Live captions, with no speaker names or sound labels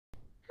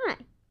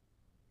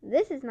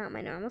this is not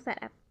my normal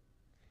setup.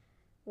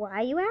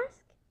 Why, you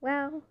ask?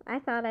 Well, I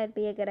thought it'd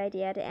be a good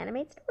idea to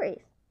animate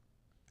stories.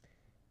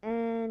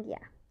 And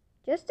yeah,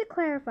 just to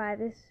clarify,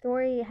 this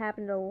story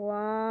happened a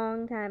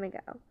long time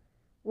ago.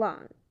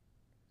 Long.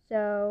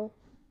 So,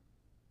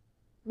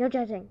 no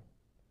judging.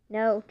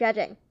 No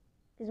judging.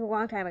 This was a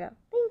long time ago.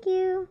 Thank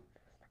you.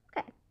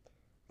 Okay.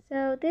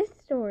 So, this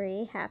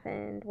story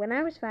happened when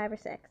I was 5 or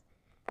 6.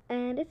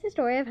 And it's the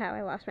story of how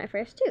I lost my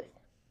first tooth.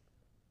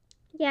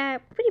 Yeah,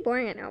 pretty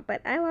boring, I know,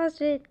 but I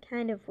lost it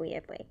kind of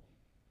weirdly.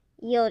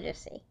 You'll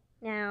just see.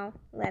 Now,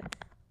 let's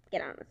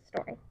get on with the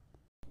story.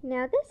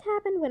 Now, this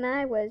happened when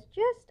I was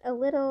just a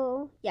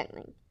little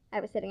youngling. I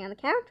was sitting on the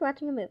couch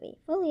watching a movie,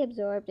 fully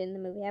absorbed in the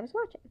movie I was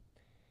watching.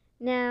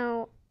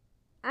 Now,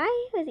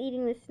 I was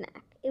eating this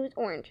snack. It was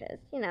oranges,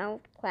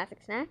 classic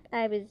snack.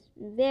 I was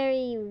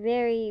very,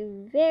 very,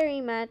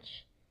 very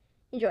much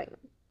enjoying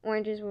them.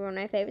 Oranges were one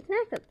of my favorite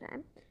snacks at the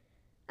time.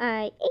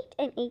 I ate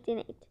and ate and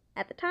ate.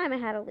 At the time, I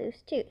had a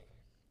loose tooth.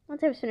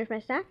 Once I was finished my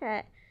snack,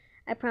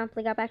 I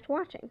promptly got back to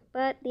watching,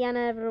 but the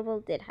inevitable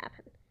did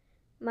happen.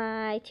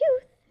 My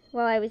tooth,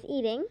 while I was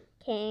eating,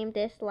 came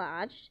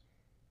dislodged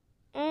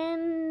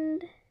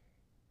and,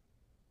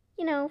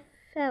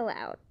 fell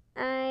out.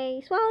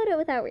 I swallowed it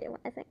without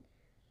realizing.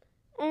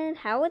 And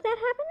how would that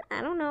happen?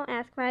 I don't know.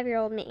 Ask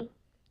 5-year-old me.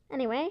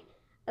 Anyway,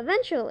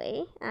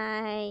 eventually,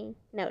 I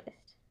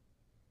noticed.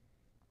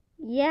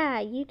 Yeah,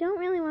 you don't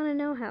really want to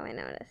know how I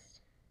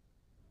noticed.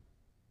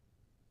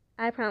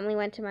 I promptly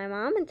went to my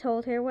mom and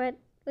told her what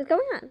was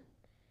going on.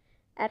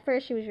 At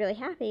first, she was really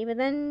happy, but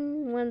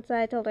then once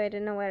I told her I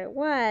didn't know what it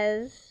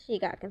was, she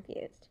got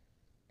confused.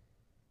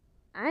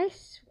 I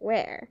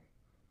swear,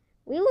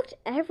 we looked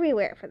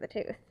everywhere for the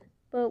tooth,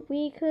 but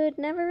we could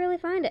never really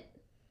find it.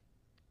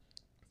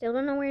 Still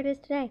don't know where it is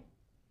today.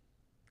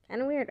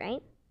 Kind of weird,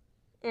 right?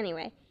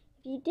 Anyway,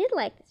 if you did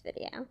like this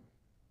video,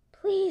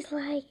 please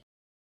like,